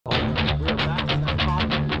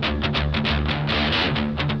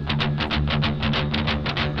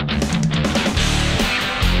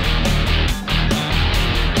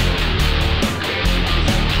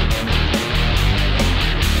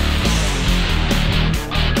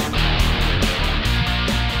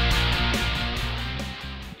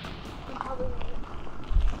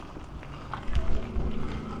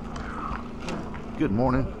Good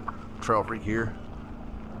morning, Trail Freak here.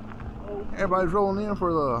 Everybody's rolling in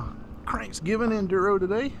for the Cranksgiving Enduro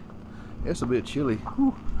today. It's a bit chilly.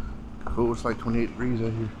 Whew. Cool, it's like 28 degrees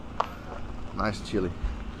out here. Nice and chilly.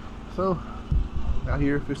 So, out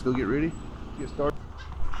here, just go get ready, get started.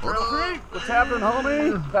 Trail Freak, what's happening,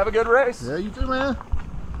 homie? Have a good race. Yeah, you too, man.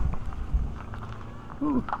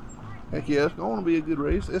 Whew. Heck yeah, it's going to be a good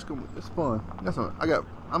race. It's fun.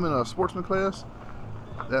 I'm in a sportsman class.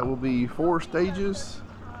 That will be 4 stages,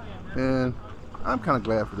 and I'm kind of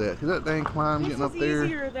glad for that because that dang climb getting up there,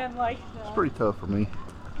 it's pretty tough for me.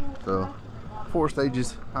 So 4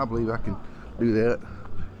 stages, I believe I can do that.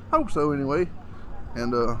 Hope so anyway.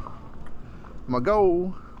 And my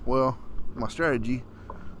goal, well, my strategy,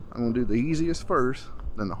 I'm gonna do the easiest first,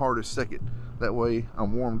 then the hardest second. That way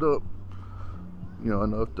I'm warmed up, you know,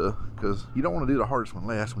 enough to, because you don't want to do the hardest one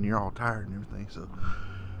last when you're all tired and everything. So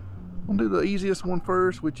I'm gonna do the easiest one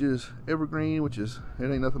first, which is Evergreen, it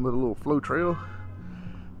ain't nothing but a little flow trail.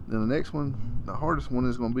 Then the next one, the hardest one,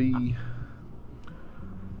 is gonna be,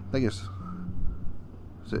 I think it's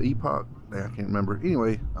it Epoch? I can't remember.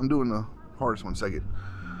 Anyway, I'm doing the hardest one second.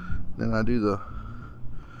 Then I do the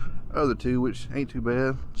other 2, which ain't too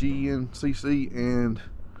bad, GNCC and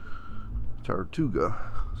Tortuga.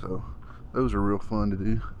 So those are real fun to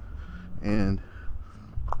do, and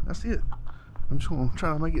that's it. I'm just gonna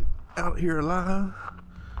try to make it out here alive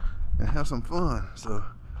and have some fun. So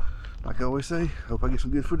like I always say, hope I get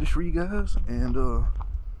some good footage for you guys, and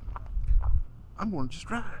I'm gonna just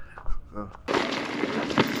ride. So.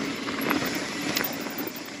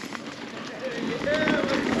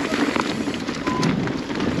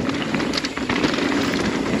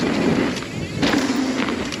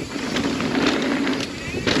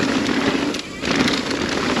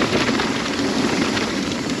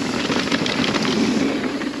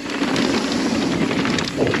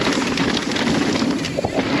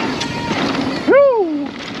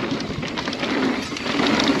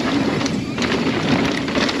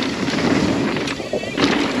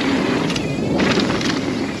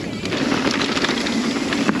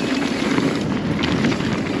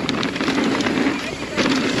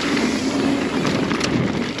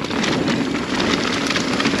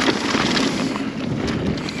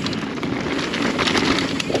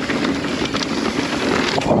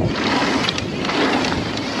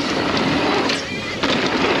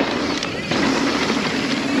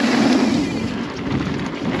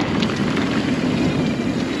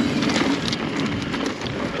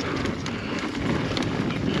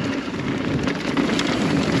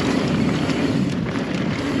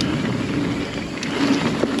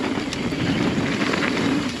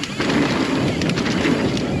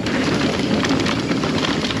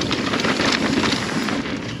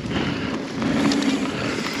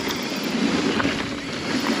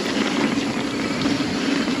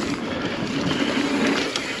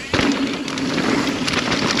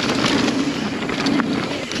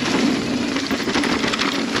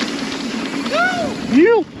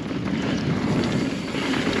 You.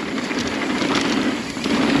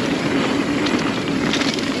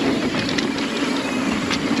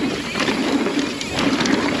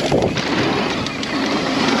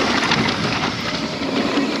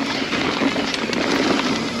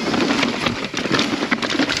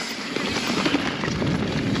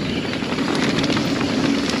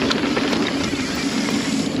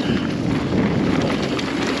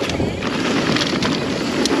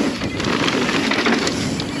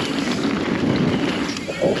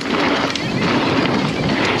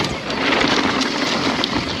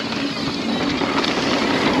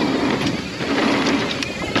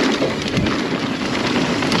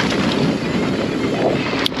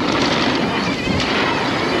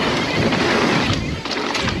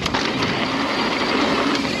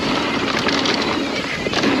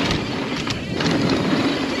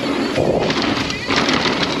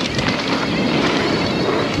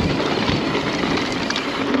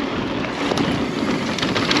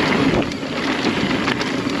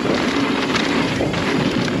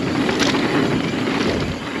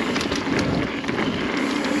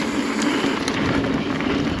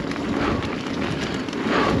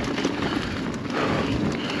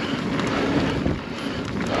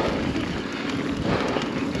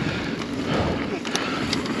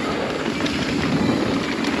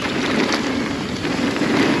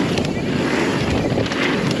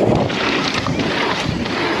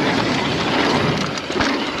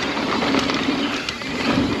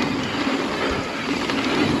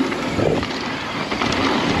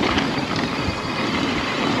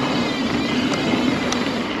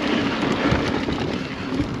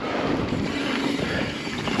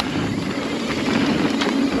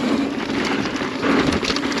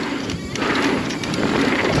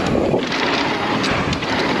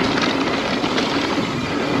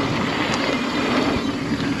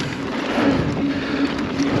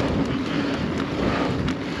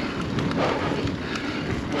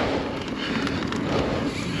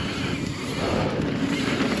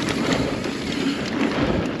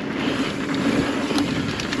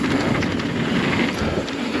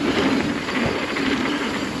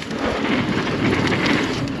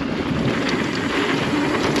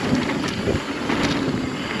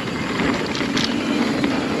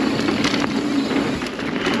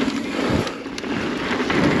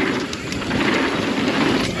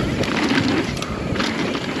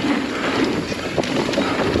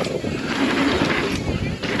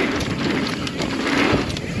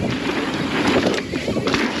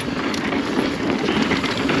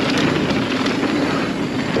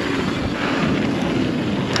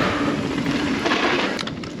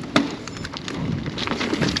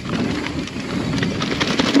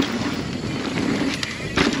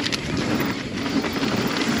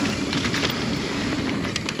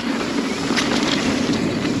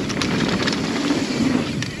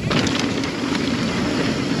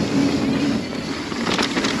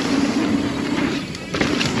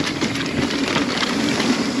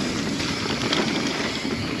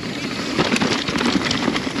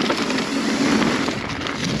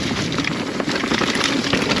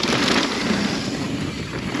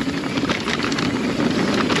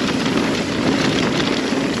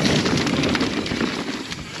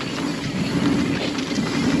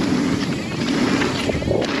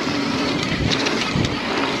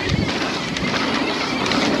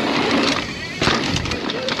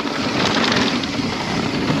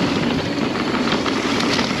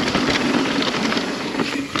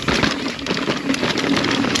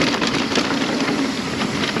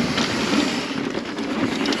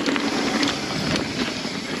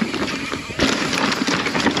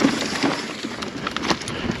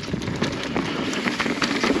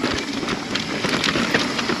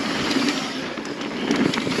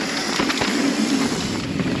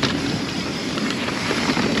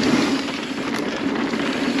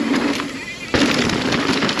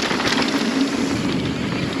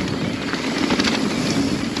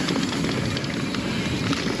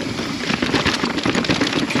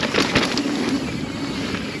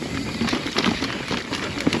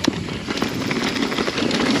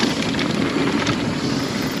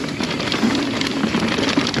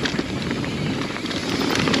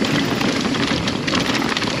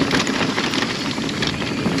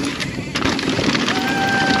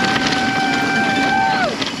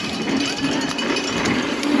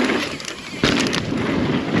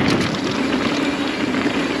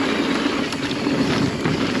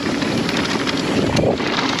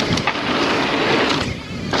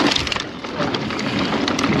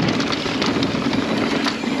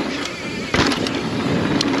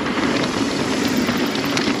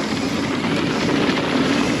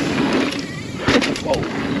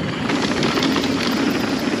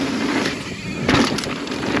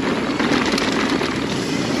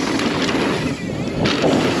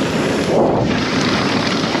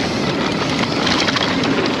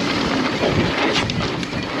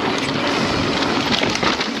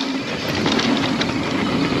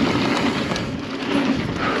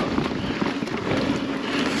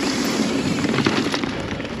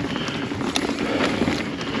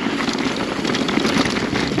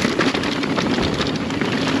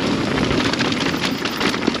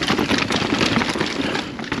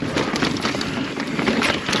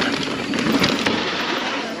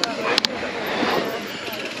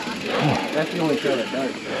 That's the only trail that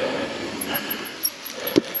does.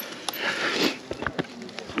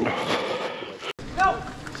 Go!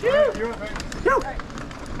 Shoot! Go!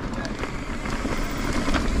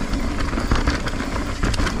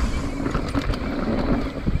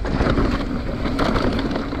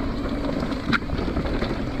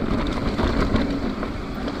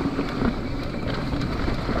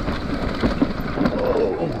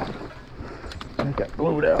 I got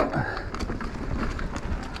blowed out.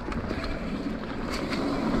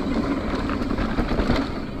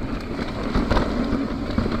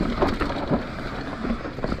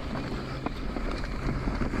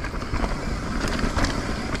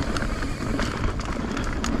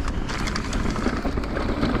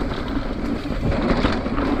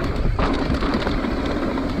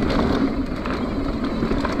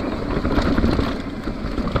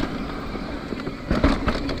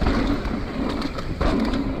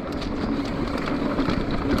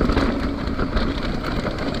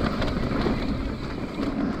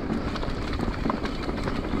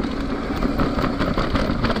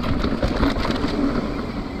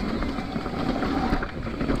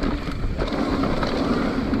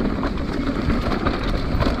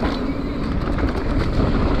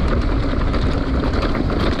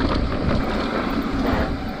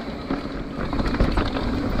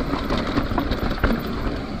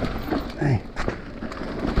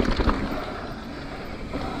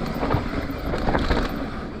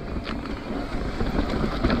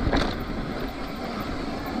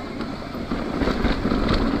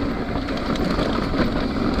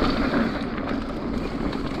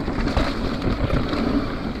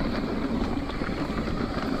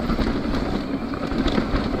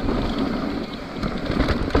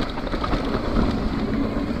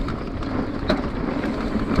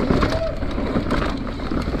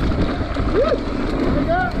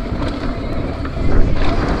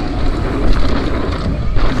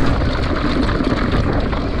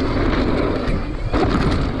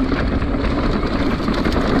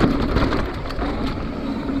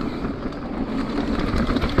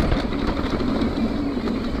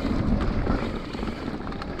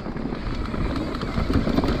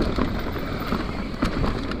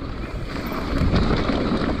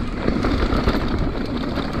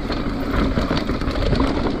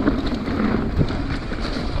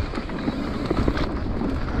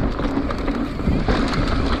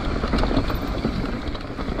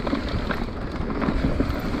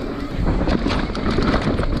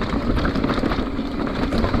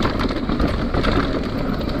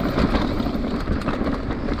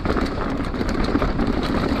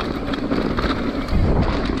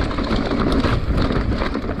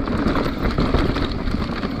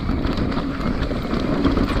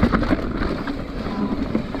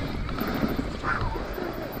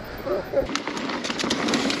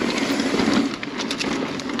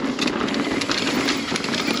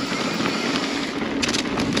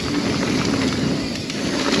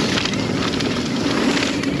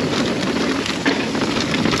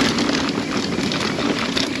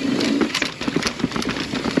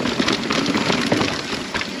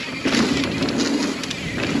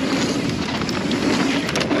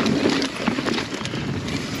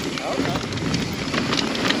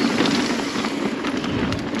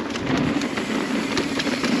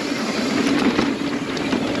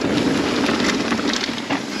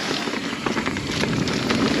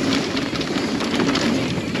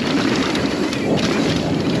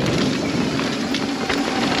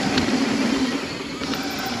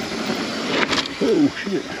 Oh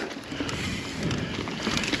shit.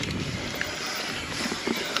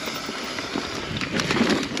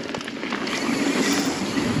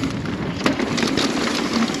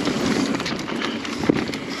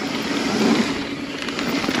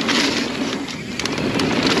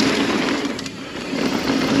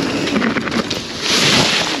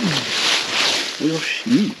 Well,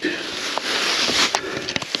 shoot.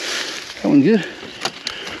 That one good?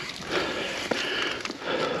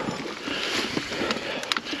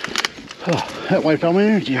 Oh, that wiped all my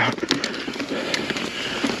energy out.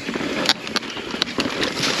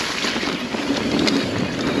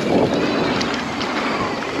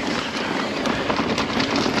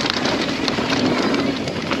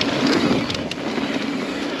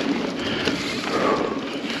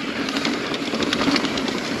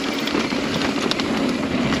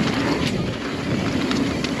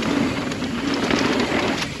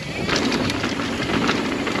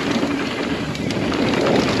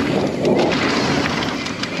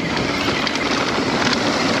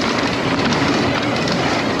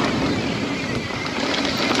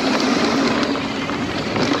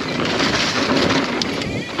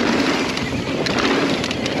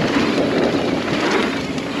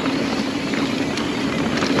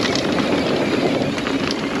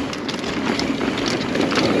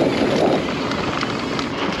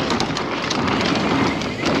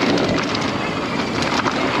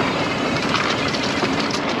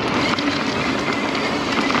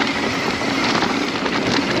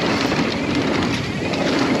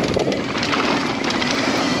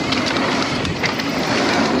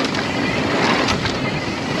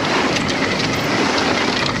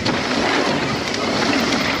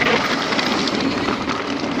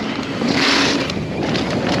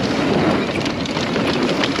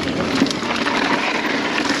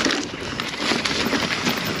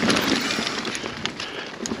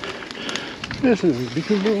 This is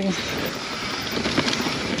ridiculous.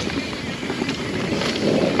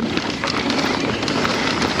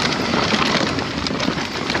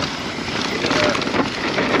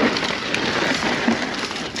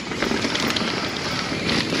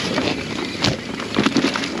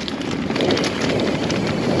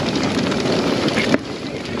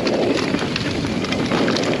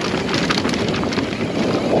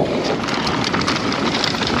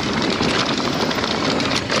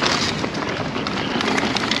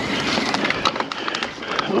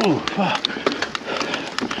 Oh, fuck.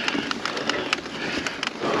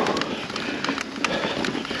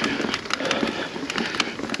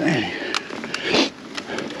 Dang.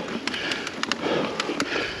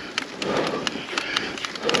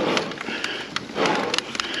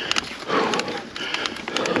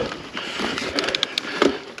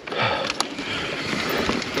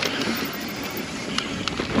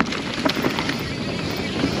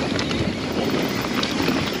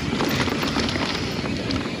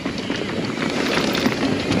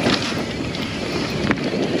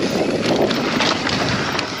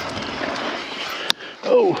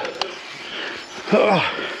 Oh.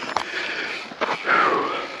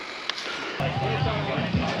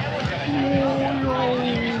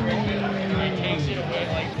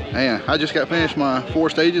 Man, I just got finished my 4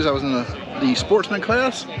 stages. I was in the sportsman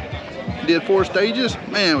class. Did 4 stages.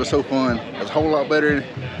 Man, it was so fun. It was a whole lot better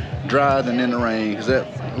dry than in the rain. Cause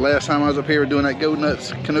that last time I was up here doing that Go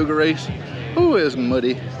Nuts Canoga race, ooh, it was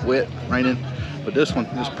muddy, wet, raining. But this one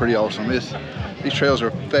is pretty awesome. These trails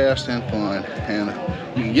are fast and fun, and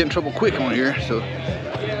you can get in trouble quick on here. So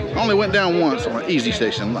I only went down once on an easy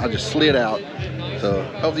station. I just slid out. So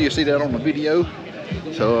hopefully you see that on the video.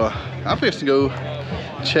 So I'm fixing to go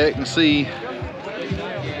check and see.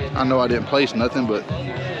 I know I didn't place nothing, but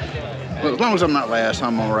as long as I'm not last,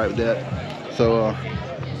 I'm all right with that. So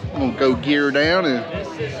I'm gonna go gear down and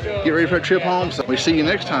get ready for a trip home. So we see you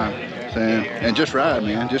next time. And just ride,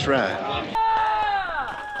 man, just ride.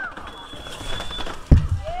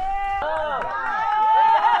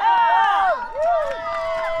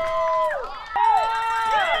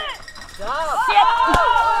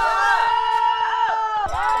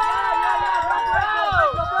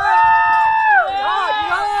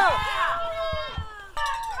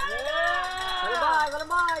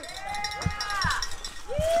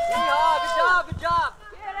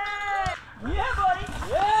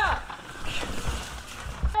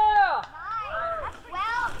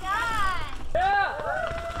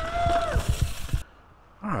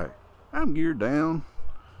 I'm geared down,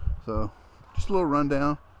 so just a little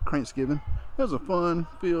rundown. Cranksgiving. It was a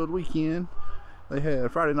fun-filled weekend. They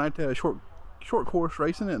had Friday night, they had a short course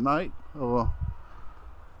racing at night.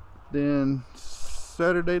 Then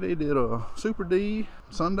Saturday they did a Super D.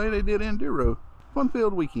 Sunday they did enduro.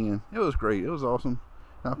 Fun-filled weekend. It was great. It was awesome.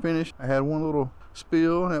 I finished. I had one little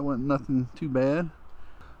spill. That wasn't nothing too bad.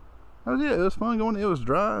 That was it. It was fun going. It was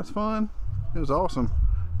dry. It's fun. It was awesome.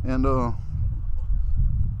 And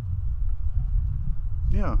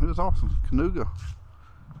yeah, it was awesome. Canoga.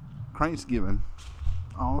 Cranksgiving.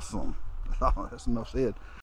 Awesome. Oh, that's enough said.